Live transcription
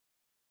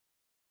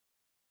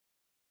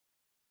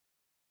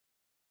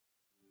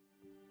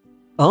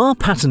Our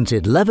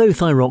patented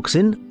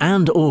levothyroxine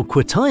and/or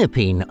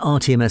quetiapine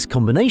rTMS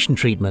combination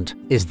treatment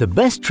is the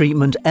best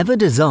treatment ever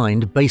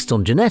designed based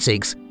on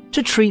genetics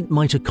to treat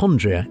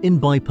mitochondria in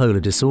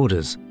bipolar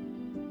disorders.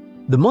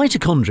 The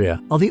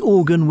mitochondria are the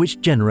organ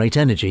which generate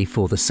energy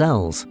for the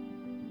cells.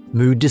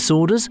 Mood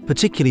disorders,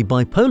 particularly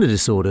bipolar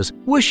disorders,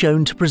 were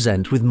shown to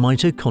present with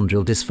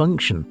mitochondrial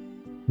dysfunction.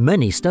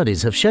 Many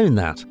studies have shown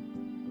that.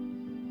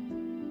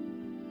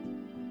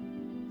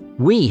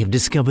 We have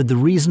discovered the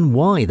reason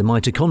why the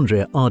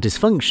mitochondria are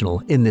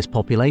dysfunctional in this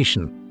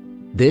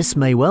population. This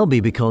may well be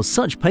because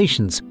such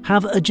patients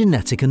have a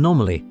genetic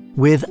anomaly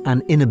with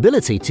an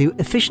inability to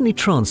efficiently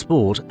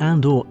transport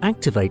and/or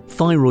activate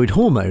thyroid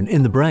hormone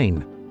in the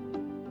brain.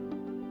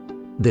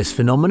 This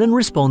phenomenon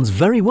responds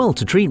very well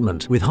to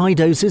treatment with high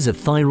doses of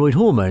thyroid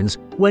hormones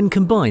when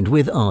combined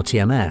with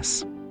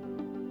rTMS.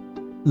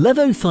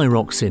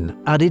 Levothyroxine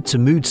added to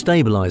mood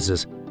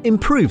stabilizers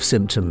improved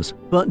symptoms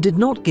but did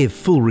not give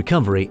full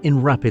recovery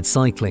in rapid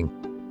cycling,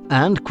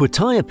 and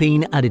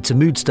quetiapine added to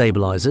mood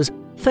stabilizers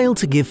failed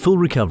to give full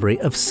recovery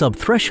of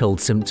subthreshold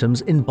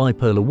symptoms in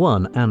bipolar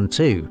 1 and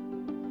 2.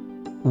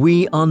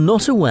 We are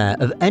not aware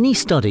of any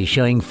study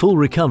showing full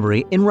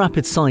recovery in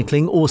rapid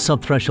cycling or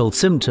subthreshold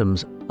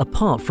symptoms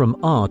apart from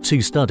our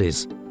 2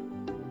 studies.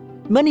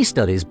 Many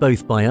studies,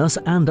 both by us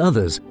and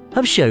others,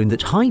 have shown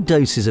that high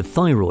doses of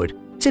thyroid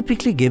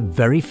typically give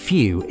very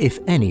few, if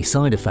any,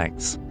 side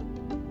effects.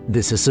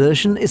 This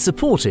assertion is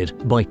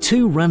supported by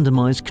 2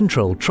 randomized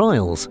controlled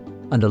trials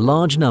and a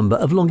large number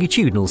of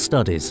longitudinal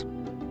studies.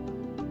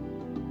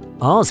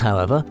 Ours,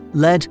 however,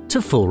 led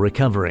to full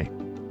recovery.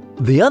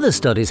 The other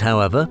studies,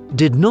 however,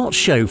 did not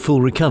show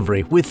full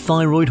recovery with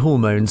thyroid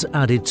hormones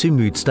added to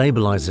mood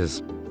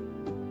stabilizers.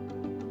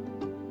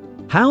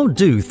 How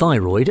do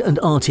thyroid and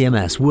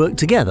rTMS work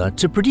together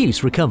to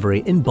produce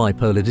recovery in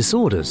bipolar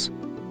disorders?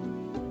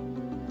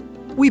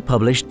 We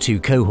published 2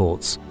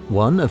 cohorts,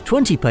 one of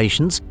 20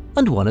 patients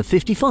and one of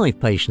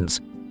 55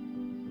 patients.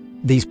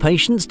 These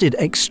patients did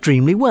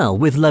extremely well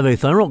with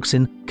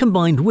levothyroxine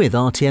combined with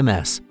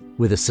rTMS,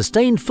 with a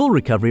sustained full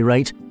recovery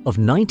rate of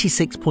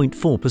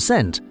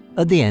 96.4%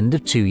 at the end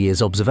of 2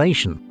 years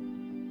observation.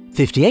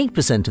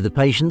 58% of the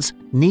patients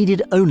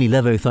needed only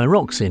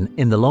levothyroxine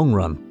in the long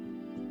run.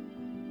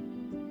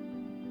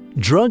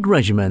 Drug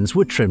regimens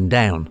were trimmed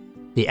down.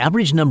 The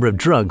average number of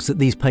drugs that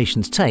these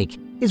patients take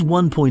is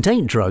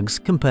 1.8 drugs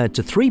compared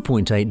to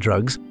 3.8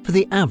 drugs for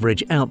the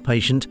average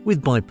outpatient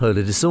with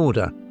bipolar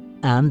disorder,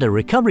 and a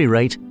recovery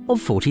rate of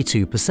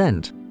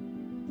 42%.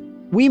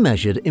 We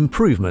measured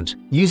improvement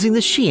using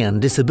the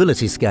Sheehan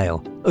Disability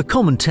Scale, a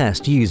common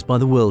test used by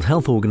the World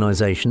Health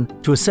Organization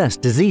to assess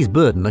disease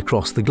burden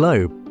across the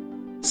globe.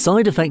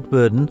 Side effect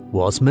burden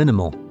was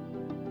minimal.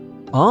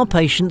 Our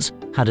patients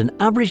had an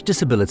average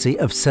disability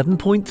of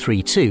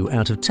 7.32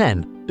 out of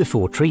 10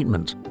 before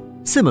treatment,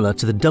 similar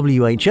to the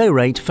WHO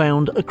rate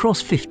found across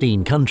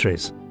 15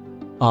 countries.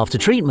 After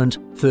treatment,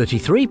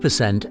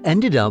 33%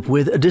 ended up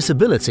with a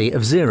disability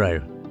of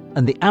 0,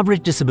 and the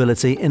average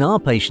disability in our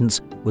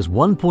patients was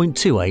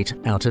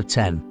 1.28 out of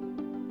 10.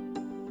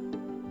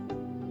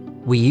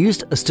 We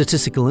used a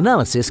statistical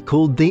analysis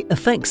called the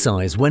effect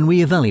size when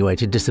we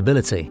evaluated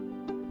disability.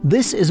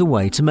 This is a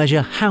way to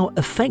measure how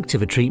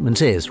effective a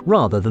treatment is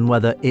rather than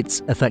whether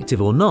it's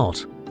effective or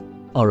not.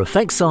 Our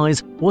effect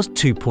size was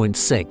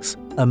 2.6,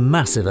 a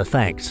massive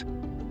effect.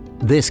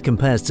 This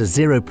compares to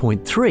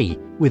 0.3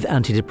 with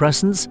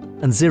antidepressants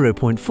and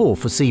 0.4 for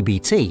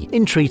CBT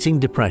in treating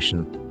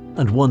depression,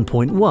 and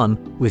 1.1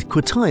 with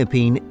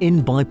quetiapine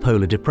in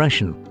bipolar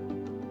depression.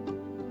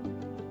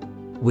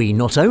 We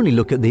not only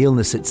look at the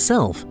illness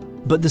itself,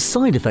 but the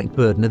side effect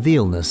burden of the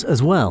illness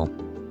as well.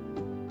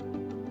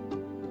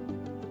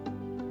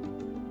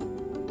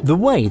 The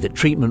way that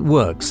treatment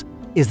works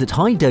is that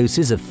high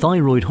doses of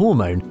thyroid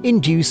hormone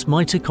induce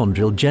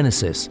mitochondrial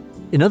genesis.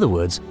 In other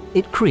words,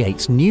 it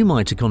creates new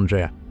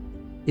mitochondria.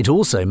 It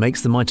also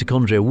makes the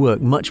mitochondria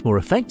work much more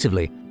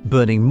effectively,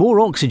 burning more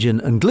oxygen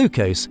and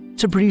glucose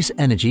to produce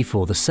energy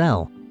for the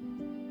cell.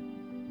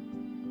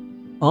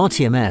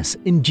 rTMS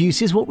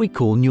induces what we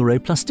call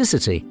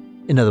neuroplasticity,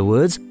 in other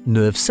words,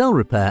 nerve cell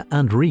repair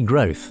and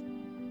regrowth.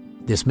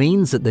 This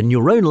means that the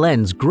neuronal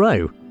ends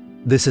grow.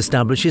 This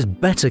establishes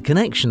better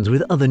connections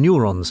with other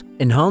neurons,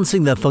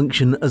 enhancing their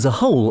function as a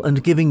whole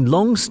and giving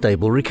long,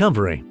 stable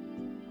recovery.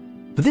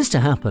 For this to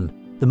happen,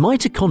 the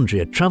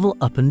mitochondria travel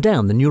up and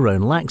down the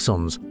neuronal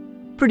axons,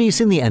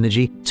 producing the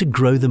energy to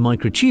grow the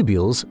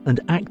microtubules and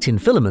actin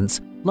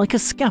filaments like a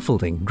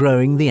scaffolding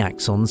growing the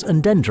axons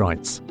and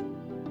dendrites.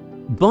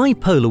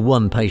 Bipolar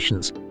 1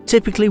 patients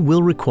typically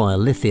will require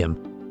lithium,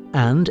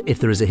 and if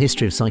there is a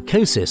history of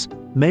psychosis,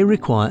 may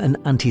require an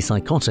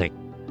antipsychotic.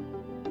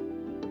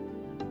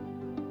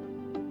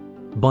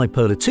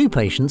 Bipolar 2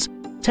 patients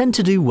tend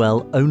to do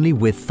well only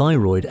with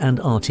thyroid and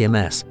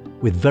rTMS,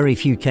 with very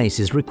few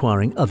cases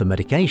requiring other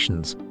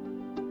medications.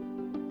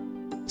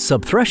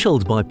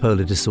 Subthreshold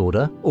bipolar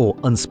disorder, or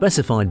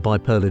unspecified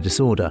bipolar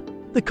disorder,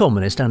 the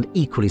commonest and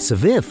equally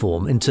severe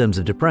form in terms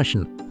of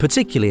depression,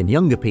 particularly in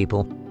younger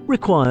people,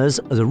 requires,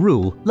 as a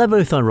rule,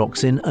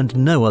 levothyroxine and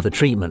no other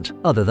treatment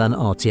other than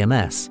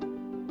rTMS.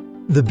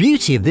 The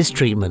beauty of this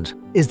treatment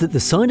is that the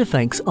side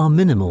effects are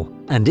minimal,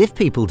 and if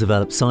people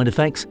develop side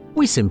effects,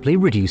 we simply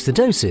reduce the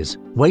doses,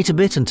 wait a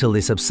bit until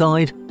they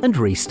subside, and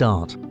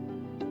restart.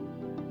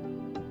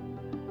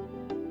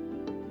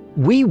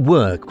 We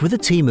work with a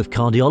team of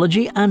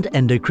cardiology and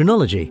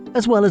endocrinology,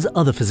 as well as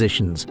other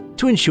physicians,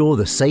 to ensure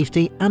the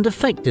safety and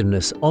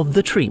effectiveness of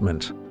the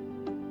treatment.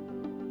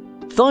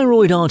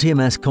 Thyroid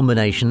rTMS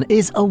combination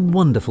is a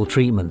wonderful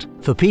treatment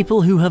for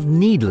people who have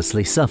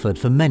needlessly suffered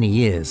for many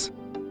years.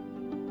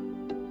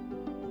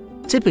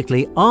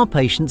 Typically, our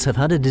patients have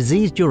had a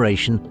disease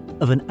duration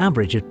of an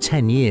average of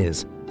 10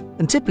 years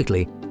and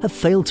typically have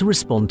failed to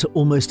respond to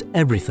almost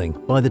everything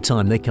by the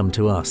time they come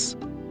to us.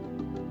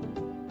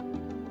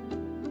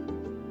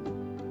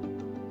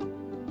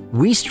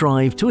 We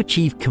strive to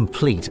achieve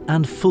complete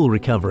and full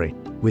recovery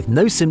with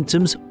no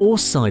symptoms or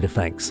side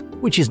effects,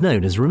 which is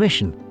known as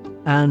remission,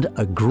 and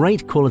a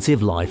great quality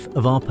of life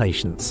of our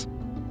patients.